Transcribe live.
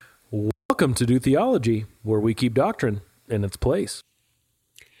Welcome to Do Theology, where we keep doctrine in its place.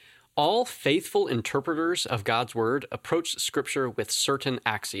 All faithful interpreters of God's Word approach Scripture with certain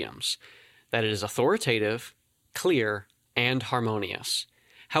axioms, that it is authoritative, clear, and harmonious.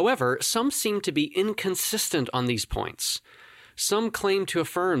 However, some seem to be inconsistent on these points. Some claim to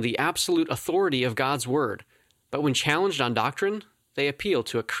affirm the absolute authority of God's Word, but when challenged on doctrine, they appeal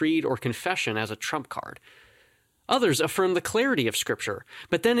to a creed or confession as a trump card. Others affirm the clarity of Scripture,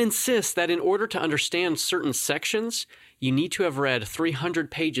 but then insist that in order to understand certain sections, you need to have read 300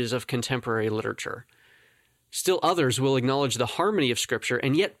 pages of contemporary literature. Still others will acknowledge the harmony of Scripture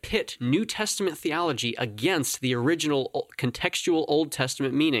and yet pit New Testament theology against the original contextual Old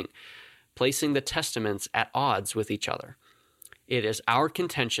Testament meaning, placing the testaments at odds with each other. It is our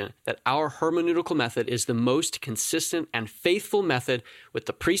contention that our hermeneutical method is the most consistent and faithful method with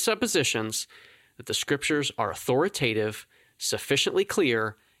the presuppositions that the Scriptures are authoritative, sufficiently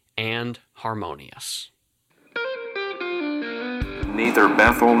clear, and harmonious. Neither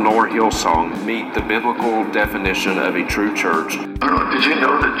Bethel nor Hillsong meet the biblical definition of a true church. Did you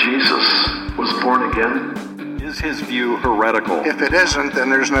know that Jesus was born again? Is his view heretical? If it isn't, then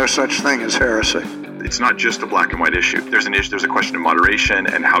there's no such thing as heresy. It's not just a black and white issue. There's a question of moderation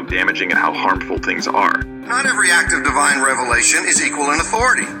and how damaging and how harmful things are. Not every act of divine revelation is equal in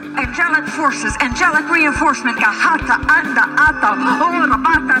authority. Angelic forces, angelic reinforcement. I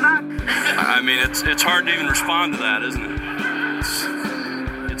mean, it's hard to even respond to that, isn't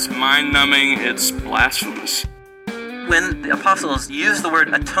it? It's mind-numbing, it's blasphemous. When the apostles use the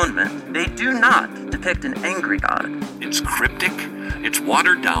word atonement, they do not depict an angry God. It's cryptic, it's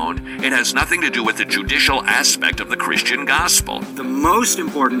watered down, it has nothing to do with the judicial aspect of the Christian gospel. The most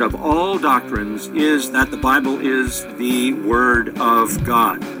important of all doctrines is that the Bible is the Word of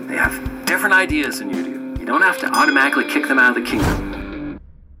God. They have different ideas than you do. You don't have to automatically kick them out of the kingdom.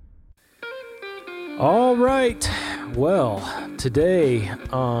 All right. Well, today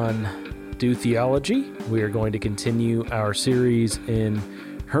on Do Theology, we are going to continue our series in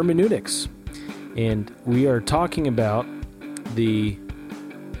hermeneutics. And we are talking about the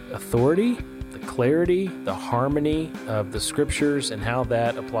authority, the clarity, the harmony of the Scriptures and how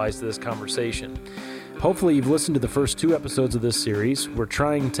that applies to this conversation. Hopefully you've listened to the first 2 episodes of this series. We're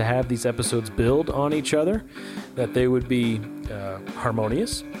trying to have these episodes build on each other, that they would be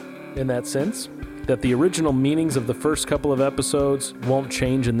harmonious in that sense, that the original meanings of the first couple of episodes won't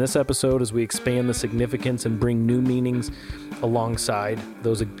change in this episode as we expand the significance and bring new meanings alongside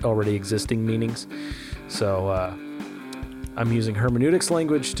those already existing meanings. So I'm using hermeneutics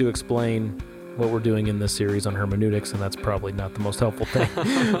language to explain what we're doing in this series on hermeneutics, and that's probably not the most helpful thing.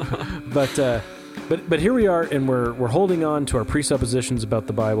 But here we are, and we're holding on to our presuppositions about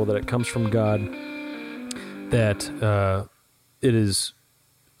the Bible, that it comes from God, that it is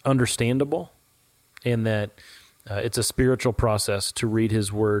understandable, and that it's a spiritual process to read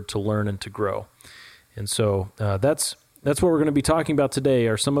His Word, to learn and to grow. And so that's what we're going to be talking about today,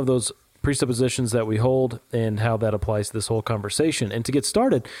 are some of those presuppositions that we hold and how that applies to this whole conversation. And to get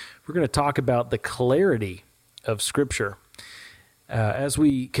started, we're going to talk about the clarity of Scripture. As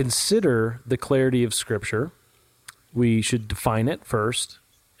we consider the clarity of Scripture, we should define it first,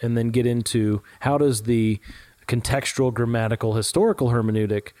 and then get into how does the contextual, grammatical, historical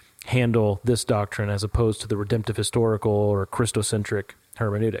hermeneutic handle this doctrine as opposed to the redemptive historical or Christocentric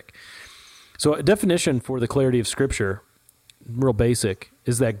hermeneutic. So a definition for the clarity of Scripture, real basic,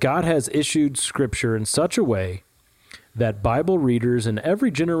 is that God has issued Scripture in such a way that Bible readers in every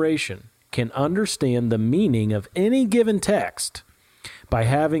generation can understand the meaning of any given text by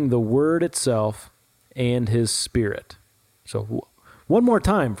having the Word itself and His Spirit. So one more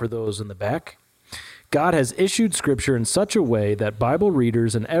time for those in the back. God has issued Scripture in such a way that Bible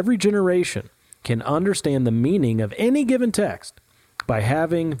readers in every generation can understand the meaning of any given text by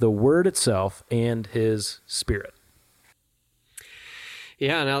having the Word itself and His Spirit.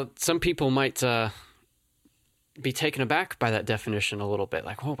 Yeah, now some people might be taken aback by that definition a little bit.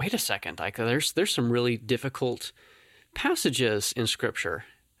 Like, well, wait a second. Like, there's some really difficult passages in Scripture.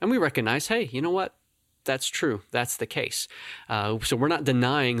 And we recognize, hey, you know what? That's true. That's the case. So we're not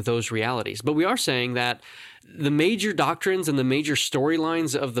denying those realities. But we are saying that the major doctrines and the major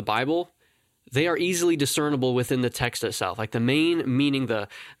storylines of the Bible, they are easily discernible within the text itself. Like the main meaning, the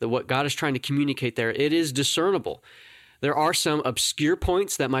what God is trying to communicate there, it is discernible. There are some obscure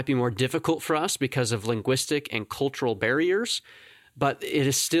points that might be more difficult for us because of linguistic and cultural barriers, but it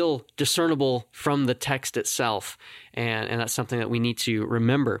is still discernible from the text itself, and that's something that we need to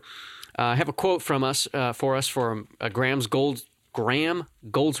remember. I have a quote for us from Graham's Gold Graham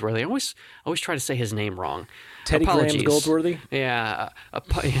Goldsworthy. I always try to say his name wrong. Teddy Apologies. Graham Goldsworthy? Yeah.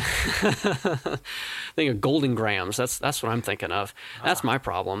 Think of Golden Grams. That's what I'm thinking of. That's my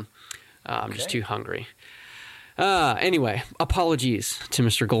problem. I'm just too hungry. Anyway, apologies to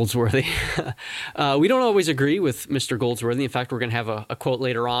Mr. Goldsworthy. We don't always agree with Mr. Goldsworthy. In fact, we're going to have a quote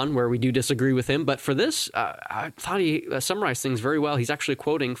later on where we do disagree with him. But for this, I thought he summarized things very well. He's actually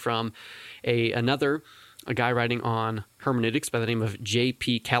quoting from a guy writing on hermeneutics by the name of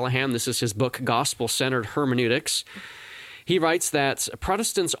J.P. Callahan. This is his book, Gospel-Centered Hermeneutics. He writes that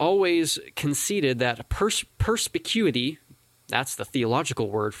Protestants always conceded that perspicuity, that's the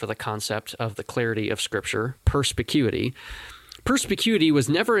theological word for the concept of the clarity of Scripture, perspicuity. Perspicuity was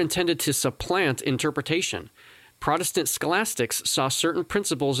never intended to supplant interpretation. Protestant scholastics saw certain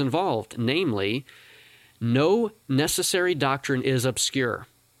principles involved, namely, no necessary doctrine is obscure.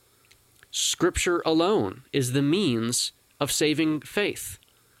 Scripture alone is the means of saving faith.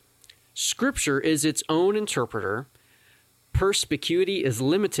 Scripture is its own interpreter. Perspicuity is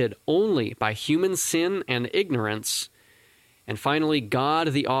limited only by human sin and ignorance. And finally, God,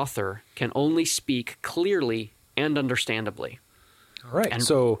 the author, can only speak clearly and understandably. All right.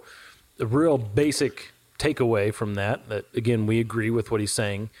 So the real basic takeaway from that, again, we agree with what he's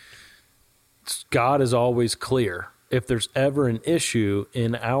saying. God is always clear. If there's ever an issue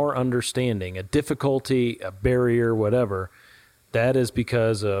in our understanding, a difficulty, a barrier, whatever, that is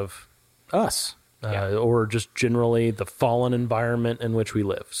because of us or just generally the fallen environment in which we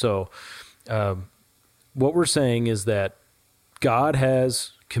live. So what we're saying is that God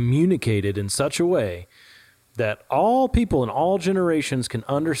has communicated in such a way that all people in all generations can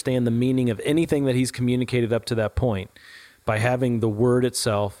understand the meaning of anything that he's communicated up to that point by having the Word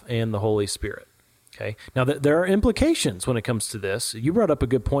itself and the Holy Spirit. Okay. Now, there are implications when it comes to this. You brought up a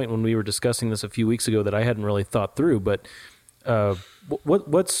good point when we were discussing this a few weeks ago that I hadn't really thought through, but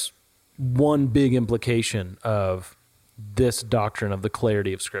what's one big implication of this doctrine of the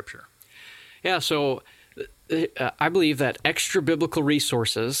clarity of Scripture? Yeah, so I believe that extra biblical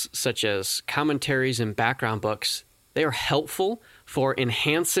resources such as commentaries and background books, they are helpful for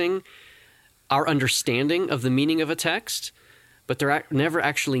enhancing our understanding of the meaning of a text, but they're never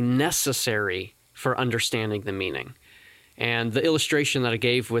actually necessary for understanding the meaning. And the illustration that I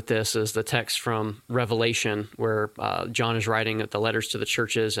gave with this is the text from Revelation where John is writing the letters to the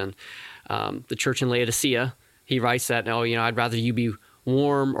churches, and the church in Laodicea, he writes that, I'd rather you be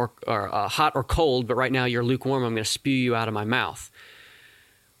warm or hot or cold, but right now you're lukewarm. I'm going to spew you out of my mouth.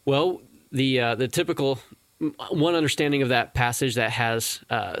 Well, the typical one understanding of that passage that has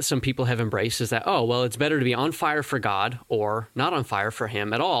some people have embraced is that, it's better to be on fire for God or not on fire for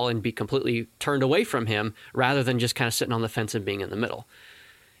him at all and be completely turned away from him rather than just kind of sitting on the fence and being in the middle.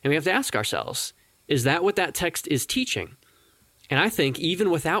 And we have to ask ourselves, is that what that text is teaching? And I think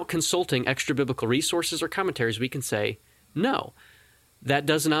even without consulting extra biblical resources or commentaries, we can say, no. That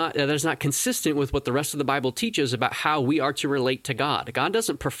is not consistent with what the rest of the Bible teaches about how we are to relate to God. God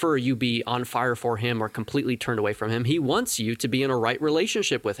doesn't prefer you be on fire for him or completely turned away from him. He wants you to be in a right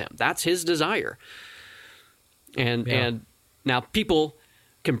relationship with him. That's his desire. And now people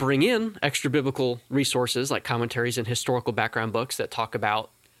can bring in extra biblical resources like commentaries and historical background books that talk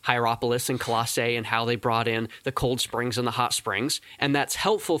about Hierapolis and Colossae and how they brought in the cold springs and the hot springs. And that's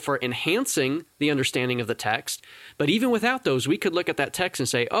helpful for enhancing the understanding of the text. But even without those, we could look at that text and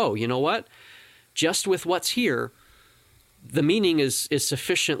say, you know what? Just with what's here, the meaning is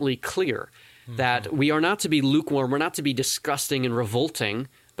sufficiently clear that we are not to be lukewarm, we're not to be disgusting and revolting,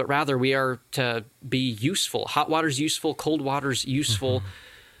 but rather we are to be useful. Hot water's useful, cold water's useful,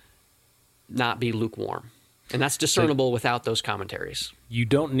 not be lukewarm. And that's discernible without those commentaries. You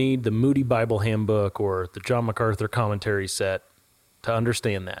don't need the Moody Bible Handbook or the John MacArthur commentary set to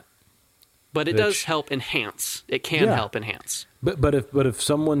understand that. But it does help enhance. It can help enhance. But if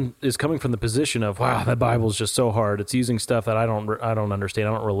someone is coming from the position of, wow, that Bible's just so hard, it's using stuff that I don't understand,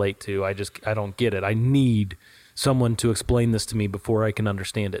 I don't relate to, I don't get it. I need someone to explain this to me before I can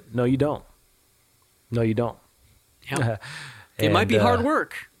understand it. No, you don't. No, you don't. Yeah. It might be hard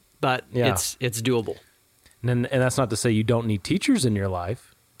work, but it's doable. And that's not to say you don't need teachers in your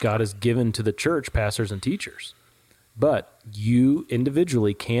life. God has given to the church pastors and teachers. But you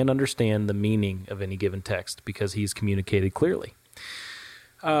individually can understand the meaning of any given text because he's communicated clearly.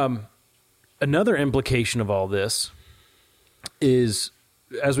 Another implication of all this is,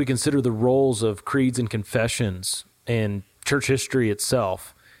 as we consider the roles of creeds and confessions and church history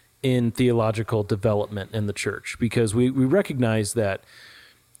itself in theological development in the church, because we recognize that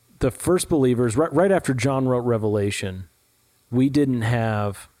the first believers, right after John wrote Revelation, we didn't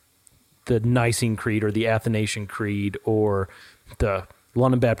have the Nicene Creed or the Athanasian Creed or the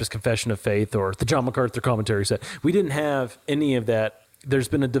London Baptist Confession of Faith or the John MacArthur commentary set. We didn't have any of that. There's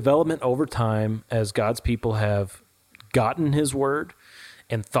been a development over time as God's people have gotten his word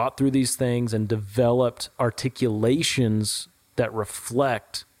and thought through these things and developed articulations that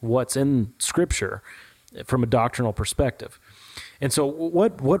reflect what's in Scripture from a doctrinal perspective. And so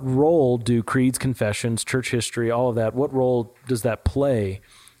what role do creeds, confessions, church history, all of that, what role does that play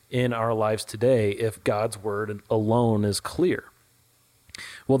in our lives today if God's word alone is clear?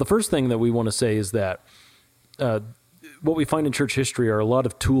 Well, the first thing that we want to say is that what we find in church history are a lot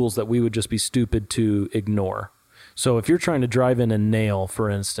of tools that we would just be stupid to ignore. So if you're trying to drive in a nail, for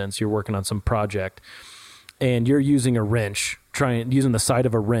instance, you're working on some project, and you're using a wrench, using the side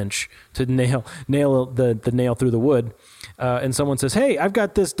of a wrench to nail the nail through the wood, and someone says, hey, I've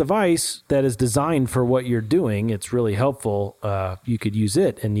got this device that is designed for what you're doing. It's really helpful. You could use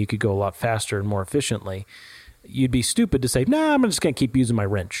it, and you could go a lot faster and more efficiently. You'd be stupid to say, nah, I'm just going to keep using my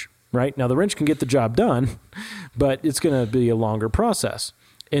wrench, right? Now, the wrench can get the job done, but it's going to be a longer process.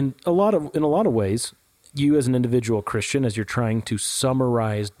 In a lot of ways, you as an individual Christian, as you're trying to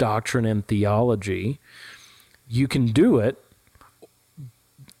summarize doctrine and theology, you can do it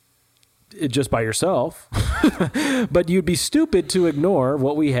just by yourself, but you'd be stupid to ignore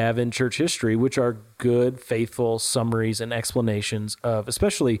what we have in church history, which are good, faithful summaries and explanations of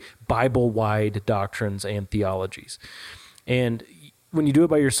especially Bible-wide doctrines and theologies. And when you do it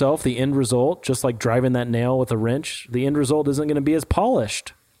by yourself, the end result, just like driving that nail with a wrench, the end result isn't going to be as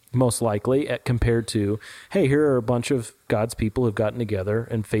polished, most likely, compared to, hey, here are a bunch of God's people who've gotten together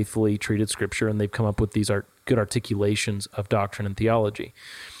and faithfully treated Scripture, and they've come up with these good articulations of doctrine and theology.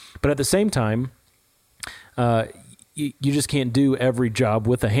 But at the same time, you just can't do every job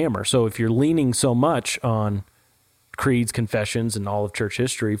with a hammer. So if you're leaning so much on creeds, confessions, and all of church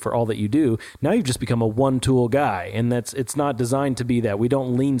history for all that you do, now you've just become a one-tool guy, and it's not designed to be that. We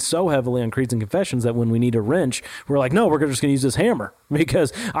don't lean so heavily on creeds and confessions that when we need a wrench, we're like, no, we're just going to use this hammer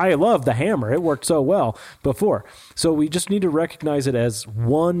because I love the hammer. It worked so well before. So we just need to recognize it as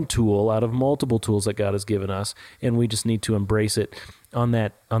one tool out of multiple tools that God has given us, and we just need to embrace it on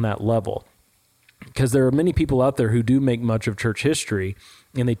that level. Because there are many people out there who do make much of church history,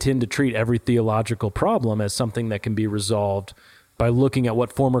 and they tend to treat every theological problem as something that can be resolved by looking at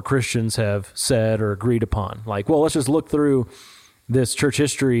what former Christians have said or agreed upon. Like, well, let's just look through this church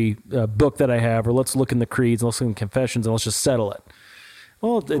history book that I have, or let's look in the creeds, and let's look in confessions, and let's just settle it.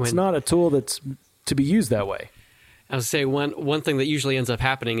 Well, it's not a tool that's to be used that way. I would say one thing that usually ends up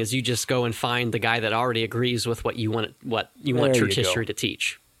happening is you just go and find the guy that already agrees with what you want church history to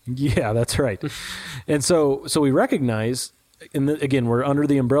teach. Yeah, that's right. And so we recognize, again, we're under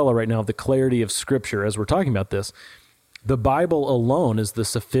the umbrella right now of the clarity of Scripture as we're talking about this. The Bible alone is the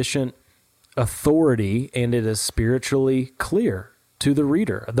sufficient authority, and it is spiritually clear to the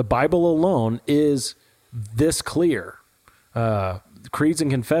reader. The Bible alone is this clear. Creeds and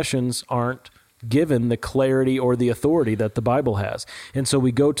confessions aren't given the clarity or the authority that the Bible has. And so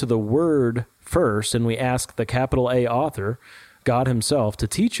we go to the Word first, and we ask the capital A author, God himself, to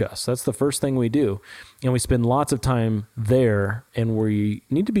teach us. That's the first thing we do. And we spend lots of time there, and we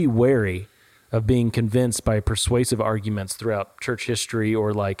need to be wary of being convinced by persuasive arguments throughout church history,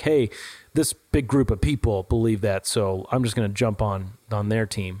 or like, hey, this big group of people believe that, so I'm just going to jump on their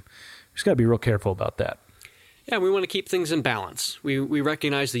team. We just got to be real careful about that. Yeah, we want to keep things in balance. We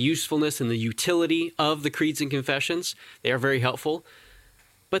recognize the usefulness and the utility of the creeds and confessions. They are very helpful,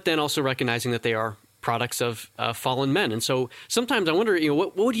 but then also recognizing that they are products of fallen men. And so sometimes I wonder,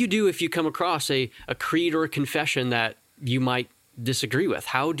 what would you do if you come across a creed or a confession that you might disagree with?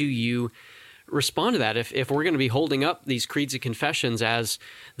 How do you respond to that? If we're going to be holding up these creeds and confessions as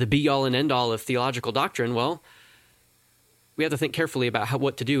the be-all and end-all of theological doctrine, well, we have to think carefully about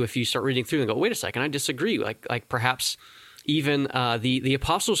what to do if you start reading through and go, wait a second, I disagree. Like perhaps even the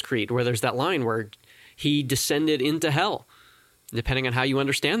Apostles' Creed, where there's that line where he descended into hell. Depending on how you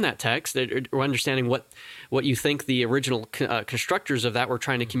understand that text, or understanding what you think the original constructors of that were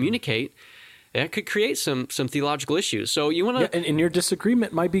trying to communicate, that could create some theological issues. So you want to... Yeah, and your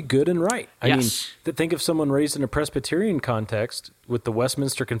disagreement might be good and right. I mean, think of someone raised in a Presbyterian context with the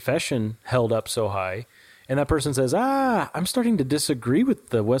Westminster Confession held up so high, and that person says, I'm starting to disagree with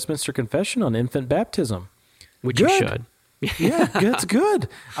the Westminster Confession on infant baptism. Which you should. Yeah, that's good.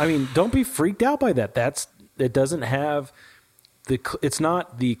 I mean, don't be freaked out by that. It doesn't have... It's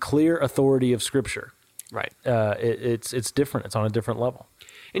not the clear authority of Scripture. Right. It's different. It's on a different level.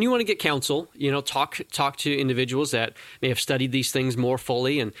 And you want to get counsel, talk to individuals that may have studied these things more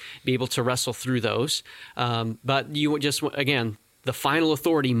fully and be able to wrestle through those. But you just, again, the final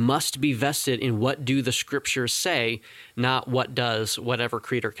authority must be vested in what do the Scriptures say, not what does whatever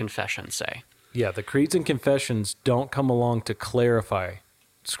creed or confession say. Yeah, the creeds and confessions don't come along to clarify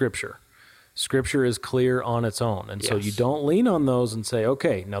Scripture. Scripture is clear on its own. And so you don't lean on those and say,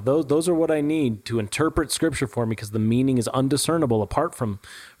 okay, now those are what I need to interpret Scripture for me because the meaning is undiscernible apart from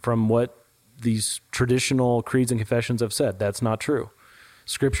what these traditional creeds and confessions have said. That's not true.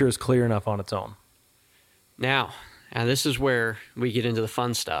 Scripture is clear enough on its own. Now, and this is where we get into the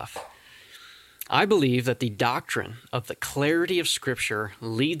fun stuff. I believe that the doctrine of the clarity of Scripture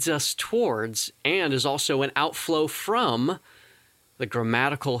leads us towards and is also an outflow from the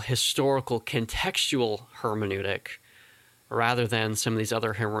grammatical, historical, contextual hermeneutic rather than some of these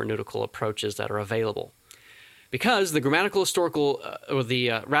other hermeneutical approaches that are available. Because the grammatical, historical, or the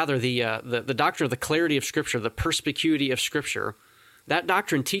doctrine of the clarity of Scripture, the perspicuity of Scripture, that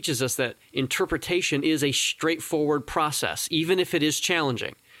doctrine teaches us that interpretation is a straightforward process, even if it is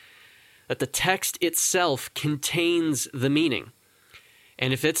challenging. That the text itself contains the meaning.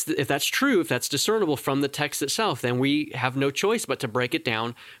 And if that's true, if that's discernible from the text itself, then we have no choice but to break it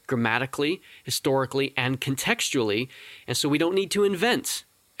down grammatically, historically, and contextually. And so we don't need to invent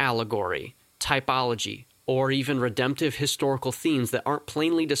allegory, typology, or even redemptive historical themes that aren't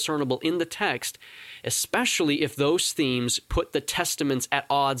plainly discernible in the text, especially if those themes put the testaments at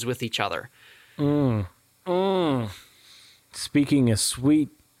odds with each other. Speaking a sweet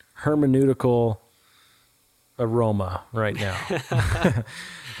hermeneutical aroma right now.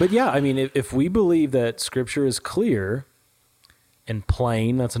 But yeah, I mean, if we believe that Scripture is clear and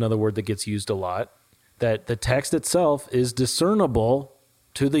plain, that's another word that gets used a lot, that the text itself is discernible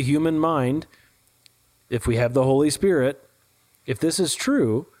to the human mind, if we have the Holy Spirit, if this is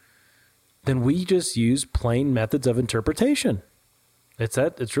true, then we just use plain methods of interpretation.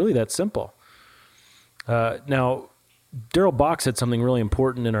 It's really that simple. Now, Darrell Bock said something really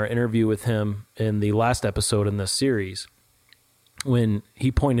important in our interview with him in the last episode in this series when he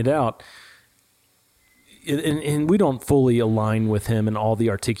pointed out, and we don't fully align with him in all the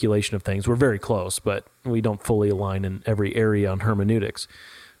articulation of things. We're very close, but we don't fully align in every area on hermeneutics.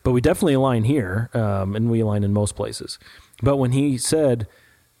 But we definitely align here, and we align in most places. But when he said,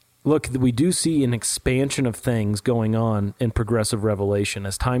 look, we do see an expansion of things going on in progressive revelation.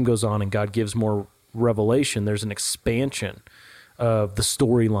 As time goes on and God gives more revelation, there's an expansion of the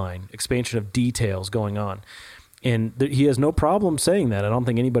storyline, expansion of details going on. And he has no problem saying that. I don't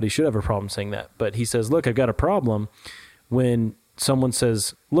think anybody should have a problem saying that. But he says, look, I've got a problem when someone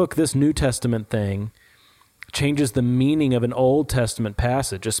says, look, this New Testament thing changes the meaning of an Old Testament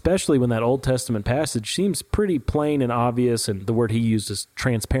passage, especially when that Old Testament passage seems pretty plain and obvious, and the word he used is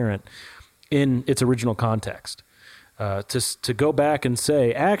transparent in its original context. To go back and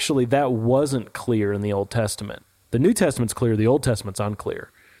say, actually, that wasn't clear in the Old Testament. The New Testament's clear, the Old Testament's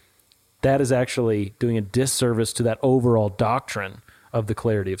unclear. That is actually doing a disservice to that overall doctrine of the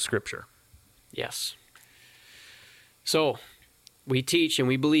clarity of Scripture. Yes. So, we teach and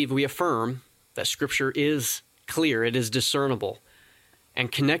we believe, we affirm that Scripture is clear, it is discernible.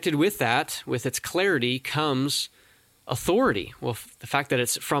 And connected with that, with its clarity, comes authority. Well, the fact that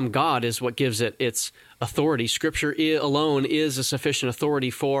it's from God is what gives it its authority. Scripture alone is a sufficient authority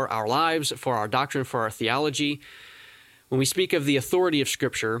for our lives, for our doctrine, for our theology. When we speak of the authority of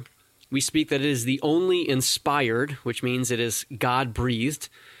Scripture, we speak that it is the only inspired, which means it is God-breathed.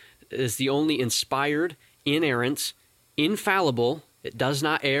 It is the only inspired, inerrant, infallible. It does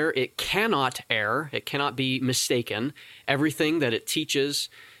not err. It cannot err. It cannot be mistaken. Everything that it teaches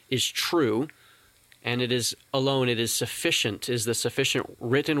is true, and it is sufficient, is the sufficient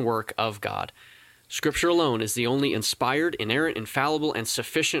written work of God. Scripture alone is the only inspired, inerrant, infallible, and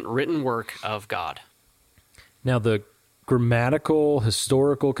sufficient written work of God. Now, the grammatical,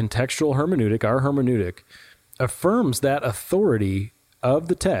 historical, contextual hermeneutic, our hermeneutic, affirms that authority of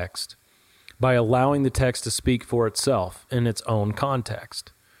the text by allowing the text to speak for itself in its own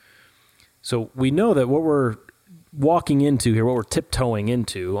context. So we know that what we're walking into here, what we're tiptoeing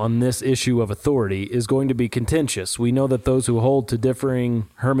into on this issue of authority is going to be contentious. We know that those who hold to differing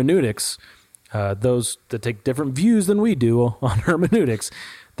hermeneutics, those that take different views than we do on hermeneutics,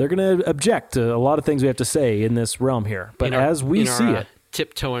 they're going to object to a lot of things we have to say in this realm here. But as we see it,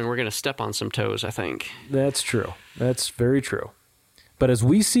 tiptoeing, we're going to step on some toes, I think. That's true. That's very true. But as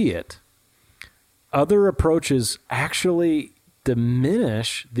we see it, other approaches actually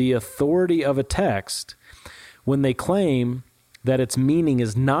diminish the authority of a text when they claim that its meaning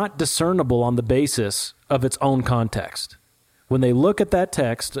is not discernible on the basis of its own context. When they look at that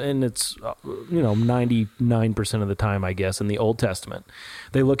text, and it's 99% of the time, I guess, in the Old Testament,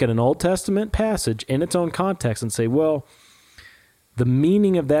 they look at an Old Testament passage in its own context and say, well, the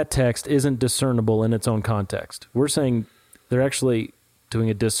meaning of that text isn't discernible in its own context. We're saying they're actually doing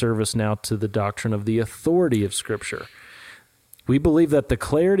a disservice now to the doctrine of the authority of Scripture. We believe that the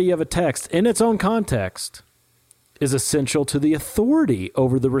clarity of a text in its own context is essential to the authority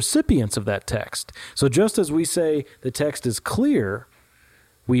over the recipients of that text. So just as we say the text is clear,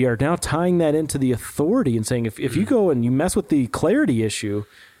 we are now tying that into the authority and saying if you go and you mess with the clarity issue,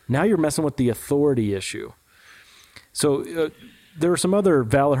 now you're messing with the authority issue. So there are some other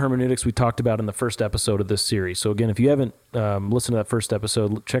valid hermeneutics we talked about in the first episode of this series. So again, if you haven't listened to that first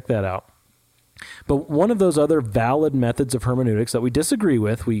episode, check that out. But one of those other valid methods of hermeneutics that we disagree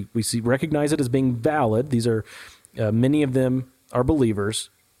with, we recognize it as being valid. These are, many of them are believers,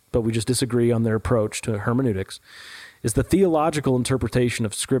 but we just disagree on their approach to hermeneutics, is the theological interpretation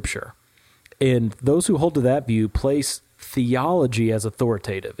of Scripture. And those who hold to that view place theology as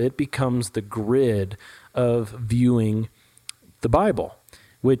authoritative. It becomes the grid of viewing the Bible,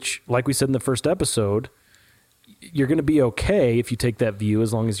 which, like we said in the first episode, you're going to be okay if you take that view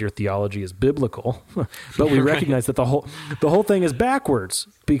as long as your theology is biblical. But we recognize that the whole thing is backwards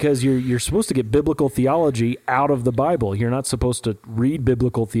because you're supposed to get biblical theology out of the Bible. You're not supposed to read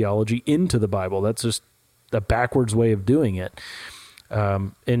biblical theology into the Bible. That's just a backwards way of doing it.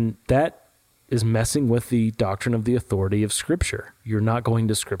 And that is messing with the doctrine of the authority of Scripture. You're not going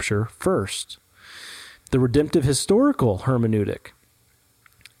to Scripture first. The redemptive historical hermeneutic,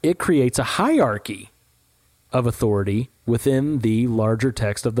 it creates a hierarchy of authority within the larger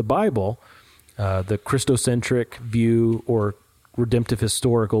text of the Bible. The Christocentric view or redemptive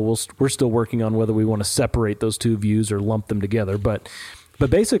historical, we're still working on whether we want to separate those two views or lump them together. But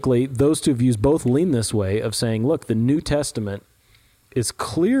basically, those two views both lean this way of saying, look, the New Testament is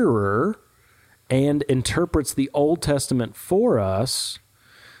clearer and interprets the Old Testament for us.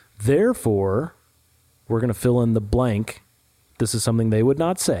 Therefore, we're going to fill in the blank. This is something they would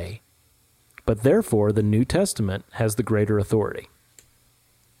not say. But therefore, the New Testament has the greater authority.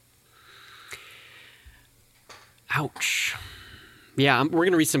 Ouch. Yeah, we're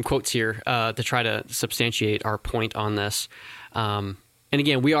going to read some quotes here to try to substantiate our point on this. And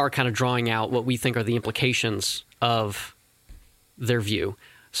again, we are kind of drawing out what we think are the implications of their view.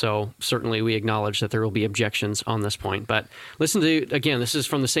 So certainly we acknowledge that there will be objections on this point. But listen to, again, this is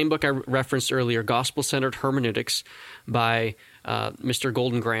from the same book I referenced earlier, Gospel-Centered Hermeneutics by Mr.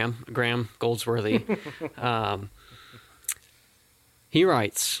 Graham Goldsworthy. He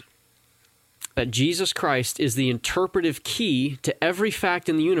writes that Jesus Christ is the interpretive key to every fact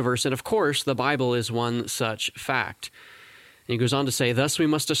in the universe, and of course, the Bible is one such fact. And he goes on to say, thus we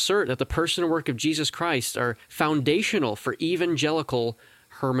must assert that the person and work of Jesus Christ are foundational for evangelical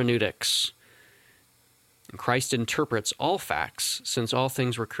hermeneutics. And Christ interprets all facts, since all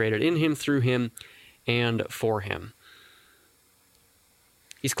things were created in him, through him, and for him.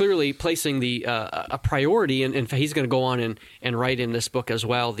 He's clearly placing a priority, and he's going to go on and write in this book as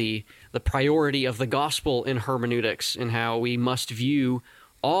well, the priority of the gospel in hermeneutics and how we must view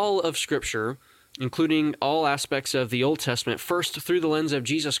all of Scripture, including all aspects of the Old Testament, first through the lens of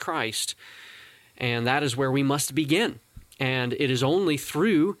Jesus Christ. And that is where we must begin. And it is only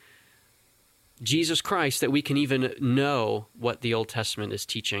through Jesus Christ that we can even know what the Old Testament is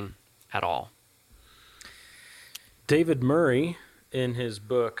teaching at all. David Murray, in his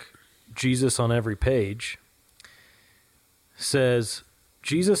book, Jesus on Every Page, says,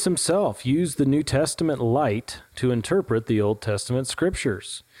 Jesus himself used the New Testament light to interpret the Old Testament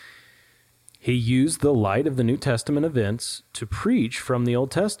scriptures. He used the light of the New Testament events to preach from the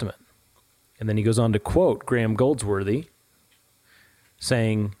Old Testament. And then he goes on to quote Graham Goldsworthy,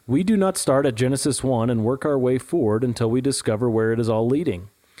 saying, we do not start at Genesis 1 and work our way forward until we discover where it is all leading.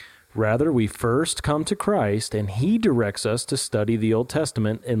 Rather, we first come to Christ, and he directs us to study the Old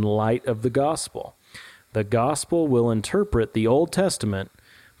Testament in light of the gospel. The gospel will interpret the Old Testament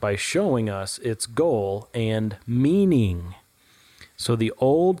by showing us its goal and meaning. So the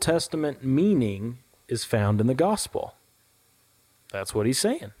Old Testament meaning is found in the gospel. That's what he's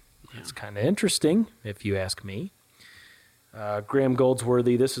saying. Yeah. It's kind of interesting, if you ask me. Graham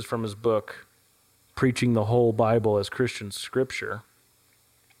Goldsworthy, this is from his book, Preaching the Whole Bible as Christian Scripture.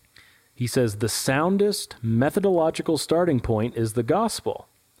 He says, the soundest methodological starting point is the gospel,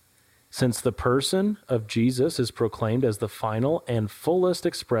 since the person of Jesus is proclaimed as the final and fullest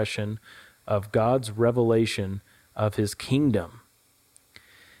expression of God's revelation of his kingdom.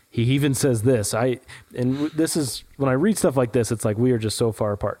 He even says this, this is, when I read stuff like this, it's like we are just so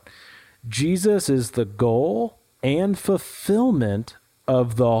far apart. Jesus is the goal and fulfillment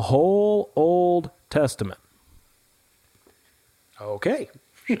of the whole Old Testament. Okay.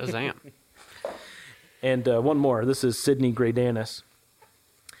 Shazam. And one more. This is Sidney Greidanus.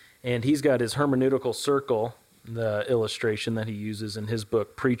 And he's got his hermeneutical circle, the illustration that he uses in his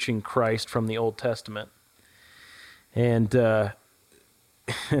book, Preaching Christ from the Old Testament. And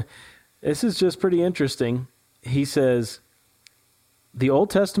this is just pretty interesting. He says, the Old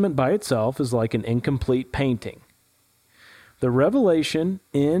Testament by itself is like an incomplete painting. The revelation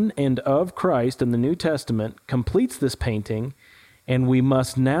in and of Christ in the New Testament completes this painting, and we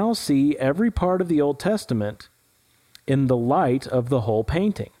must now see every part of the Old Testament in the light of the whole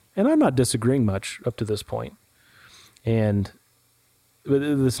painting. And I'm not disagreeing much up to this point. And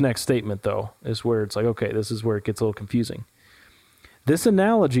this next statement, though, is where it's like, okay, this is where it gets a little confusing. This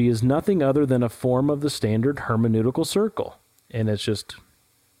analogy is nothing other than a form of the standard hermeneutical circle. And it's just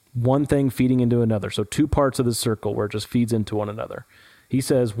one thing feeding into another. So two parts of the circle where it just feeds into one another. He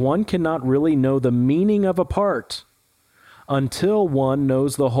says, one cannot really know the meaning of a part until one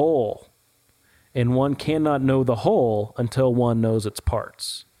knows the whole. And one cannot know the whole until one knows its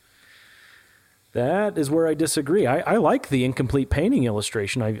parts. That is where I disagree. I like the incomplete painting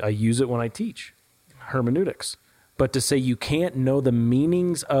illustration. I use it when I teach hermeneutics. But to say you can't know the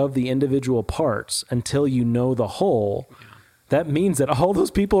meanings of the individual parts until you know the whole, that means that all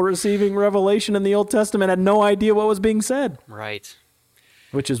those people receiving revelation in the Old Testament had no idea what was being said. Right.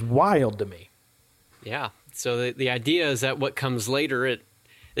 Which is wild to me. Yeah. So the idea is that what comes later,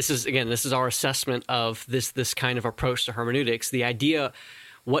 this is our assessment of this kind of approach to hermeneutics. The idea,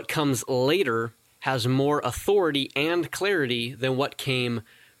 what comes later has more authority and clarity than what came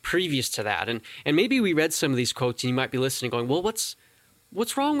previous to that. And maybe we read some of these quotes and you might be listening going, well, what's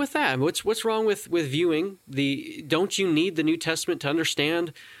wrong with that? What's wrong with viewing don't you need the New Testament to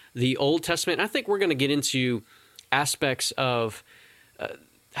understand the Old Testament? And I think we're going to get into aspects of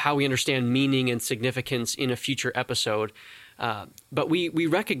how we understand meaning and significance in a future episode. But we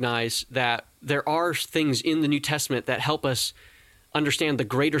recognize that there are things in the New Testament that help us understand the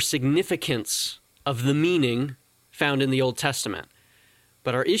greater significance of the meaning found in the Old Testament.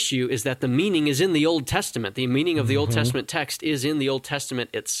 But our issue is that the meaning is in the Old Testament. The meaning of the Old Testament text is in the Old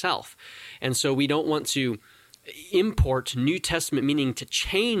Testament itself. And so we don't want to import New Testament meaning to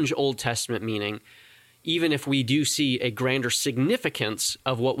change Old Testament meaning, even if we do see a grander significance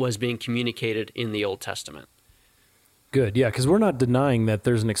of what was being communicated in the Old Testament. Good, yeah, because we're not denying that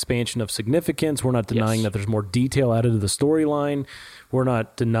there's an expansion of significance. We're not denying that there's more detail added to the storyline. We're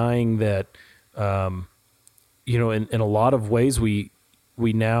not denying that, in a lot of ways we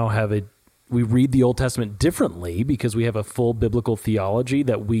now have we read the Old Testament differently because we have a full biblical theology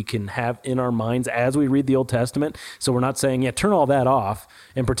that we can have in our minds as we read the Old Testament. So we're not saying, turn all that off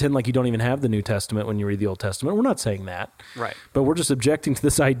and pretend like you don't even have the New Testament when you read the Old Testament. We're not saying that. Right. But we're just objecting to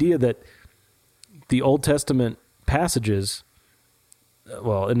this idea that the Old Testament passages,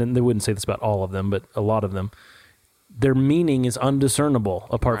 well, and then they wouldn't say this about all of them, but a lot of them, their meaning is undiscernible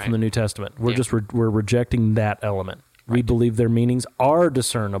apart from the New Testament. We're we're rejecting that element. Right. We believe their meanings are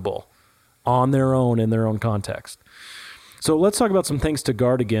discernible on their own in their own context. So let's talk about some things to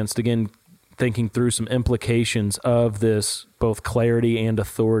guard against, again, thinking through some implications of this, both clarity and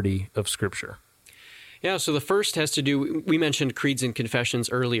authority of Scripture. Yeah, so the first has to do, we mentioned creeds and confessions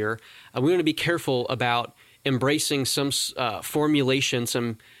earlier. We want to be careful about embracing some formulation,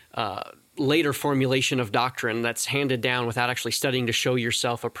 some later formulation of doctrine that's handed down without actually studying to show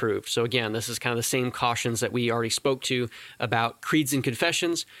yourself approved. So again, this is kind of the same cautions that we already spoke to about creeds and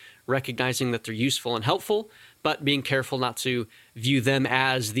confessions, recognizing that they're useful and helpful, but being careful not to view them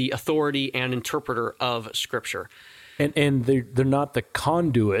as the authority and interpreter of Scripture. And they're not the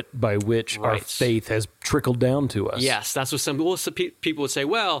conduit by which our faith has trickled down to us. Yes, that's what some people would say.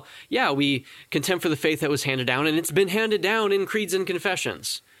 Well, yeah, we contend for the faith that was handed down, and it's been handed down in creeds and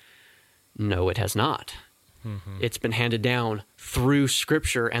confessions. No, it has not. Mm-hmm. It's been handed down through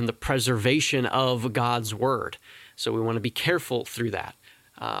Scripture and the preservation of God's Word. So we want to be careful through that.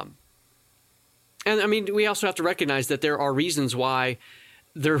 And I mean, we also have to recognize that there are reasons why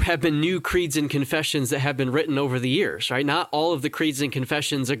there have been new creeds and confessions that have been written over the years, right? Not all of the creeds and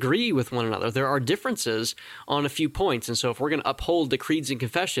confessions agree with one another. There are differences on a few points. And so if we're going to uphold the creeds and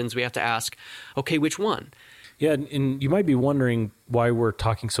confessions, we have to ask, okay, which one? Yeah, and you might be wondering why we're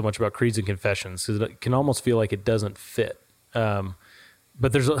talking so much about creeds and confessions, because it can almost feel like it doesn't fit.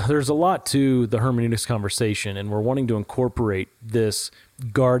 But there's a lot to the hermeneutics conversation, and we're wanting to incorporate this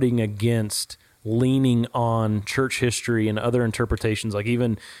guarding against leaning on church history and other interpretations, like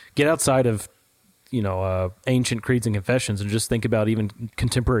even get outside of ancient creeds and confessions and just think about even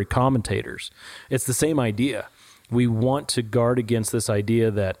contemporary commentators. It's the same idea. We want to guard against this idea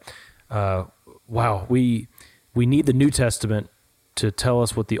that, we need the New Testament to tell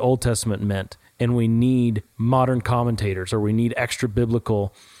us what the Old Testament meant, and we need modern commentators, or we need extra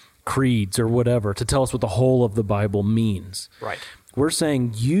biblical creeds or whatever to tell us what the whole of the Bible means. Right. We're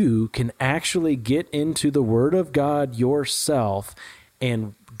saying you can actually get into the Word of God yourself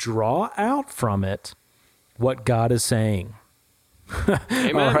and draw out from it what God is saying.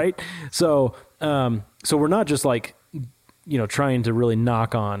 Amen. All right. So we're not just like, trying to really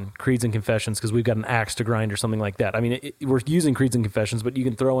knock on creeds and confessions because we've got an axe to grind or something like that. I mean, we're using creeds and confessions, but you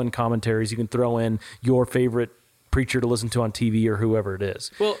can throw in commentaries. You can throw in your favorite preacher to listen to on TV or whoever it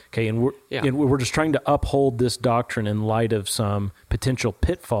is. Well, okay, and we're just trying to uphold this doctrine in light of some potential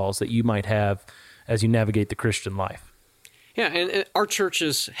pitfalls that you might have as you navigate the Christian life. Yeah, and our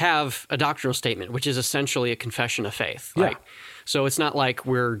churches have a doctrinal statement, which is essentially a confession of faith. Right? Yeah. So it's not like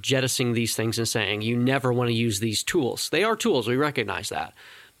we're jettisoning these things and saying you never want to use these tools. They are tools. We recognize that.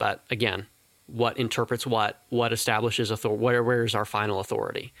 But again, what interprets what establishes authority, where is our final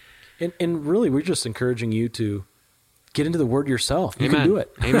authority? And really, we're just encouraging you to get into the Word yourself. You Amen. can do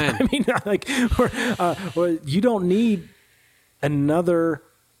it. Amen. I mean, you don't need another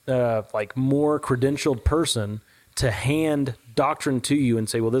more credentialed person to hand doctrine to you and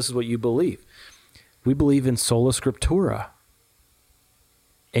say, well, this is what you believe. We believe in sola scriptura.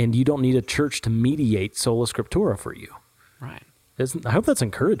 And you don't need a church to mediate sola scriptura for you. Right. I hope that's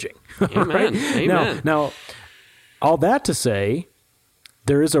encouraging. Amen. Right? Amen. Now, all that to say,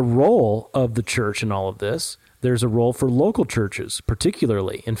 there is a role of the church in all of this. There's a role for local churches,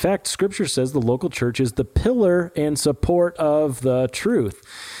 particularly. In fact, Scripture says the local church is the pillar and support of the truth.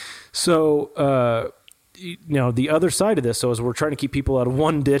 So, the other side of this, so as we're trying to keep people out of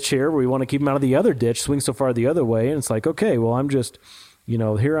one ditch here, we want to keep them out of the other ditch, swing so far the other way, and it's like, okay, well, I'm just,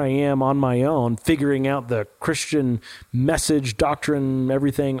 here I am on my own, figuring out the Christian message, doctrine,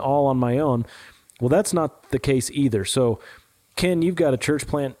 everything all on my own. Well, that's not the case either. So, Ken, you've got a church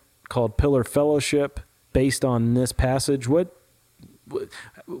plant called Pillar Fellowship based on this passage.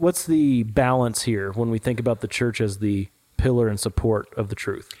 What's the balance here when we think about the church as the pillar and support of the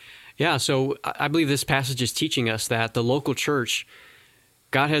truth? Yeah, so I believe this passage is teaching us that the local church,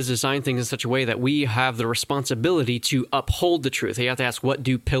 God has designed things in such a way that we have the responsibility to uphold the truth. You have to ask, what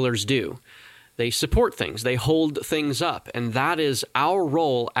do pillars do? They support things. They hold things up. And that is our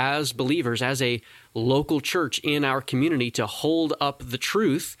role as believers, as a local church in our community, to hold up the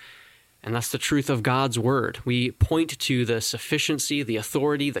truth. And that's the truth of God's word. We point to the sufficiency, the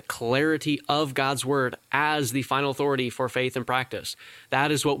authority, the clarity of God's word as the final authority for faith and practice.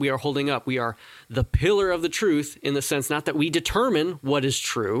 That is what we are holding up. We are the pillar of the truth in the sense not that we determine what is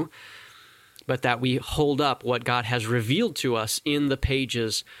true, but that we hold up what God has revealed to us in the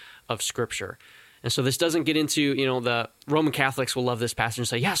pages of Scripture. And so this doesn't get into, the Roman Catholics will love this passage and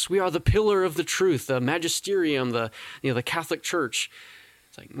say, yes, we are the pillar of the truth, the magisterium, the Catholic Church.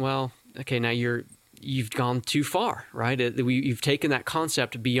 It's like, well, okay, now you've gone too far, right? You've taken that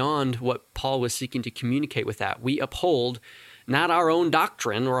concept beyond what Paul was seeking to communicate with that. We uphold not our own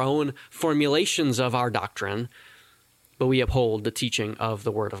doctrine or our own formulations of our doctrine, but we uphold the teaching of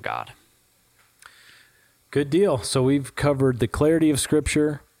the Word of God. Good deal. So we've covered the clarity of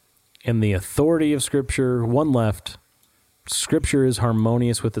Scripture and the authority of Scripture. One left. Scripture is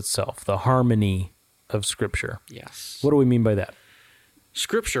harmonious with itself, the harmony of Scripture. Yes. What do we mean by that?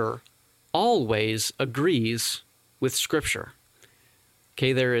 Scripture always agrees with Scripture.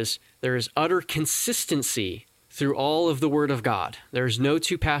 Okay, there is utter consistency through all of the Word of God. There's no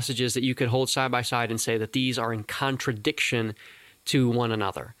two passages that you could hold side by side and say that these are in contradiction to one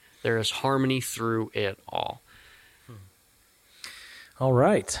another. There is harmony through it all. All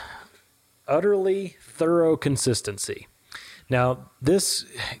right. Utterly thorough consistency. Now, this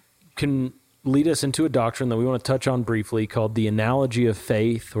can lead us into a doctrine that we want to touch on briefly called the analogy of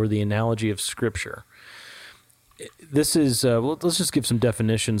faith or the analogy of Scripture. This is, let's just give some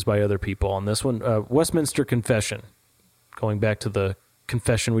definitions by other people on this one. Westminster Confession, going back to the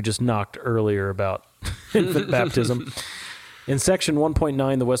confession we just knocked earlier about infant baptism. In section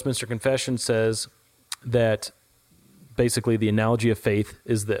 1.9, the Westminster Confession says that basically the analogy of faith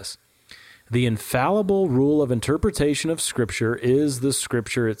is this: the infallible rule of interpretation of Scripture is the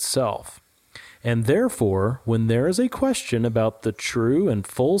Scripture itself. And therefore, when there is a question about the true and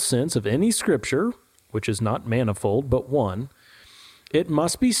full sense of any Scripture, which is not manifold but one, it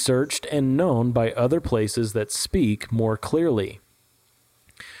must be searched and known by other places that speak more clearly.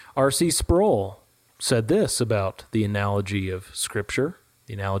 R.C. Sproul said this about the analogy of Scripture,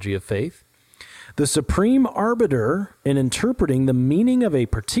 the analogy of faith: the supreme arbiter in interpreting the meaning of a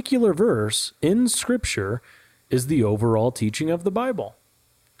particular verse in Scripture is the overall teaching of the Bible.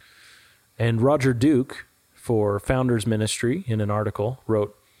 And Roger Duke, for Founders Ministry, in an article,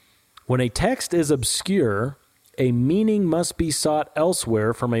 wrote, when a text is obscure, a meaning must be sought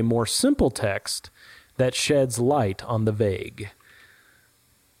elsewhere from a more simple text that sheds light on the vague.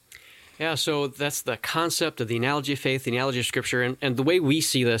 Yeah, so that's the concept of the analogy of faith, the analogy of Scripture, and the way we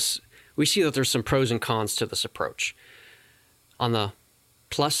see this, we see that there's some pros and cons to this approach. On the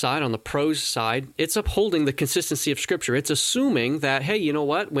plus side, on the pros side, it's upholding the consistency of Scripture. It's assuming that, hey, you know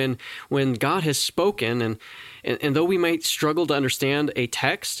what? When God has spoken, and though we might struggle to understand a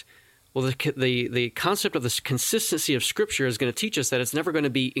text, well, the concept of this consistency of Scripture is going to teach us that it's never going to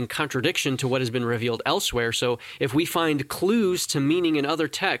be in contradiction to what has been revealed elsewhere. So if we find clues to meaning in other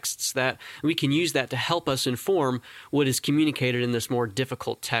texts, that we can use that to help us inform what is communicated in this more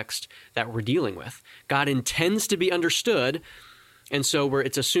difficult text that we're dealing with. God intends to be understood, and so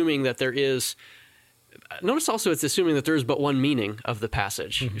it's assuming that there is. Notice also it's assuming that there is but one meaning of the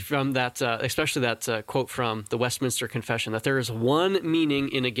passage, from that, especially that quote from the Westminster Confession, that there is one meaning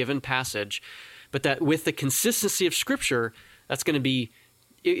in a given passage, but that with the consistency of Scripture, that's going to be,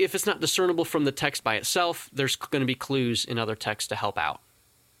 if it's not discernible from the text by itself, there's going to be clues in other texts to help out.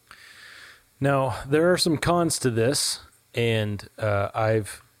 Now, there are some cons to this, and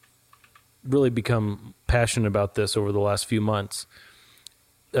I've really become passionate about this over the last few months.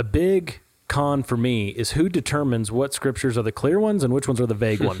 A big con for me is who determines what scriptures are the clear ones and which ones are the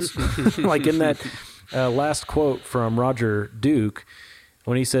vague ones. Like in that last quote from Roger Duke,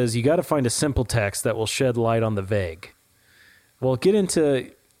 when he says, you got to find a simple text that will shed light on the vague. Well,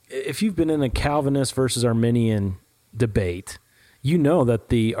 if you've been in a Calvinist versus Arminian debate, you know that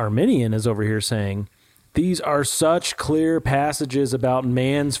the Arminian is over here saying, these are such clear passages about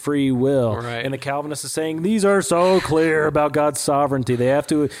man's free will. Right. And the Calvinist is saying, these are so clear about God's sovereignty.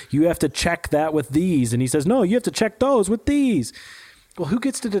 You have to check that with these. And he says, no, you have to check those with these. Well, who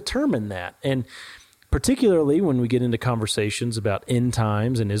gets to determine that? And particularly when we get into conversations about end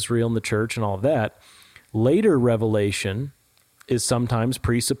times and Israel and the church and all of that, later revelation is sometimes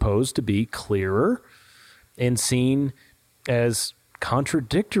presupposed to be clearer and seen as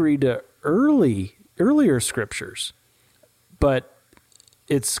contradictory to earlier scriptures, but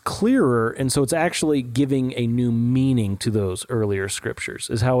it's clearer, and so it's actually giving a new meaning to those earlier scriptures,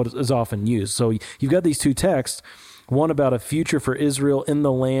 is how it is often used. So you've got these two texts, one about a future for Israel in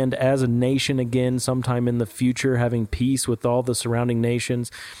the land as a nation again, sometime in the future, having peace with all the surrounding nations.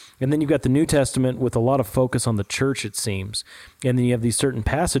 And then you've got the New Testament with a lot of focus on the church, it seems. And then you have these certain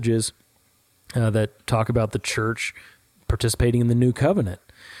passages that talk about the church participating in the new covenant.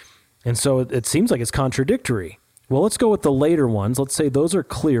 And so it seems like it's contradictory. Well, let's go with the later ones. Let's say those are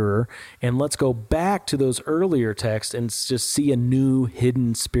clearer, and let's go back to those earlier texts and just see a new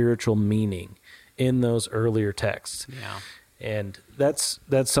hidden spiritual meaning in those earlier texts. Yeah. And that's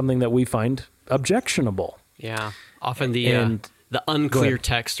something that we find objectionable. Yeah. Often the unclear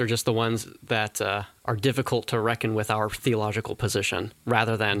texts are just the ones that are difficult to reckon with our theological position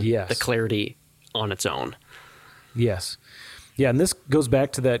rather than the clarity on its own. Yes. Yeah, and this goes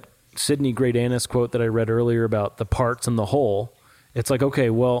back to that Sidney Greidanus quote that I read earlier about the parts and the whole. It's like, okay,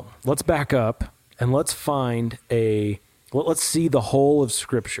 well, let's back up and let's see the whole of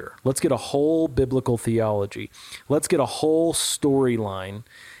Scripture. Let's get a whole biblical theology. Let's get a whole storyline,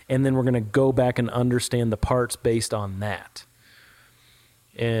 and then we're going to go back and understand the parts based on that.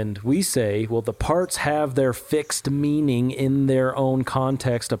 And we say, well, the parts have their fixed meaning in their own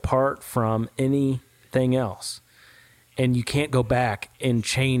context apart from anything else. And you can't go back and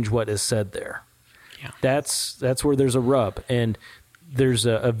change what is said there. Yeah. That's where there's a rub. And there's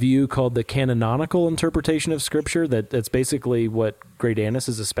a view called the canonical interpretation of Scripture that's basically what Greidanus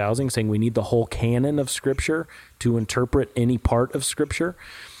is espousing, saying we need the whole canon of Scripture to interpret any part of Scripture.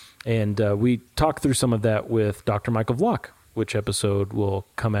 And we talked through some of that with Dr. Michael Vlock, which episode will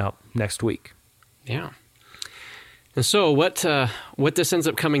come out next week. Yeah. And so what this ends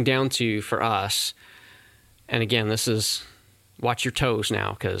up coming down to for us, and again, this is, watch your toes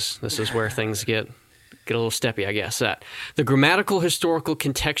now, because this is where things get a little steppy, I guess. The grammatical, historical,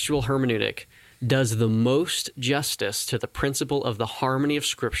 contextual hermeneutic does the most justice to the principle of the harmony of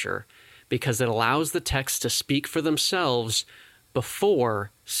Scripture because it allows the texts to speak for themselves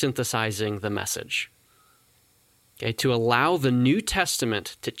before synthesizing the message. Okay, to allow the New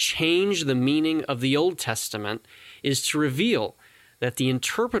Testament to change the meaning of the Old Testament is to reveal that the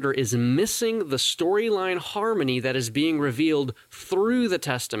interpreter is missing the storyline harmony that is being revealed through the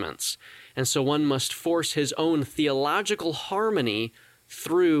Testaments. And so one must force his own theological harmony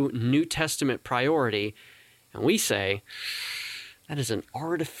through New Testament priority. And we say that is an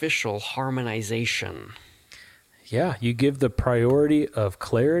artificial harmonization. Yeah, you give the priority of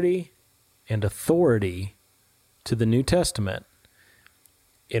clarity and authority to the New Testament.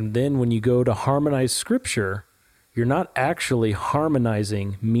 And then when you go to harmonize Scripture, you're not actually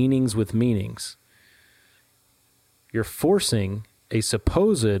harmonizing meanings with meanings. You're forcing a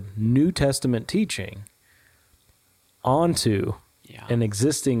supposed New Testament teaching onto an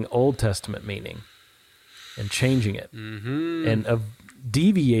existing Old Testament meaning and changing it and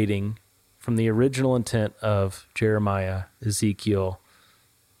deviating from the original intent of Jeremiah, Ezekiel,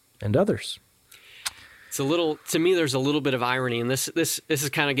 and others. It's a little, to me, there's a little bit of irony, and this is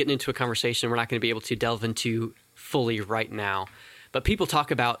kind of getting into a conversation we're not going to be able to delve into fully right now. But people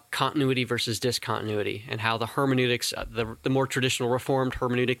talk about continuity versus discontinuity and how the hermeneutics, the more traditional Reformed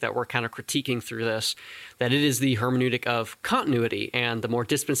hermeneutic that we're kind of critiquing through this, that it is the hermeneutic of continuity, and the more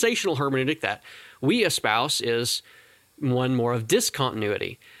dispensational hermeneutic that we espouse is one more of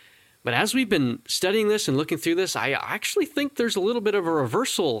discontinuity. But as we've been studying this and looking through this, I actually think there's a little bit of a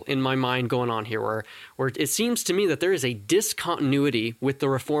reversal in my mind going on here, where it seems to me that there is a discontinuity with the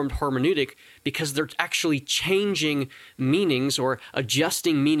Reformed hermeneutic because they're actually changing meanings or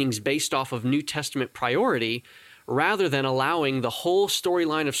adjusting meanings based off of New Testament priority, rather than allowing the whole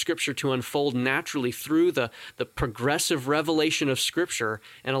storyline of Scripture to unfold naturally through the progressive revelation of Scripture,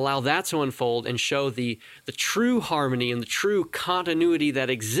 and allow that to unfold and show the true harmony and the true continuity that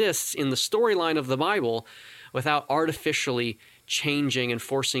exists in the storyline of the Bible without artificially changing and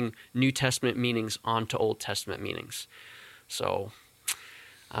forcing New Testament meanings onto Old Testament meanings. So,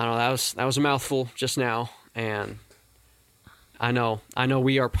 I don't know, that was a mouthful just now, and I know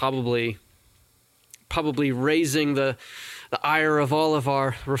we are probably raising the ire of all of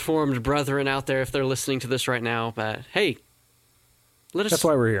our Reformed brethren out there if they're listening to this right now. But hey, that's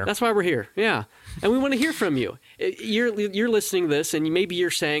why we're here. That's why we're here. Yeah, and we want to hear from you. You're listening to this, and maybe you're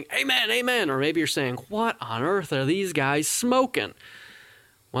saying amen, amen, or maybe you're saying, what on earth are these guys smoking?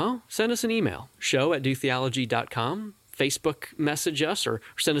 Well, send us an email, show@dotheology.com. Facebook message us or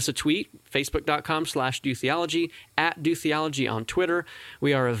send us a tweet, facebook.com/dotheology, @dotheology on Twitter.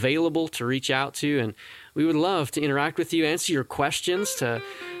 We are available to reach out to, and we would love to interact with you, answer your questions, to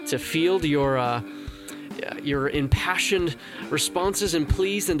field your impassioned responses and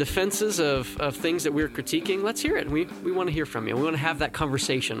pleas and defenses of things that we're critiquing. Let's hear it. We want to hear from you. We want to have that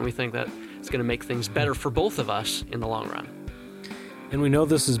conversation. We think that it's going to make things better for both of us in the long run. And we know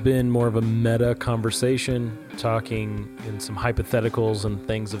this has been more of a meta conversation, talking in some hypotheticals and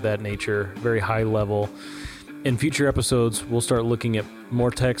things of that nature, very high level. In future episodes, we'll start looking at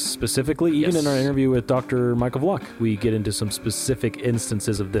more text specifically. Even in our interview with Dr. Michael Vlock, we get into some specific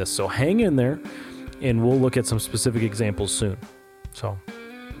instances of this. So hang in there, and we'll look at some specific examples soon. So,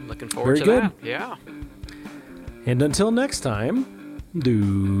 looking forward to that. Yeah. And until next time,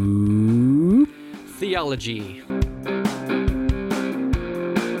 do theology.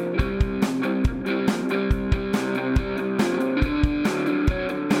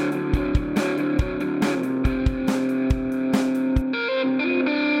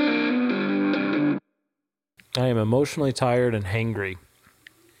 I am emotionally tired and hangry.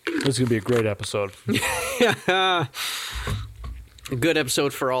 This is going to be a great episode. Yeah. A good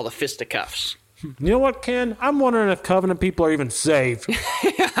episode for all the fisticuffs. You know what, Ken? I'm wondering if covenant people are even saved.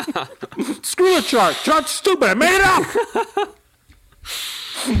 Yeah. Screw the chart. Chart's stupid. I made it up.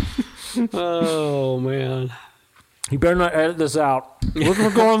 Oh, man. You better not edit this out.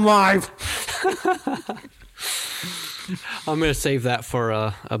 We're going live. I'm going to save that for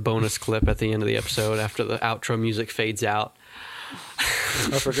a bonus clip at the end of the episode after the outro music fades out.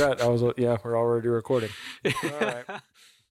 I forgot. We're already recording. All right.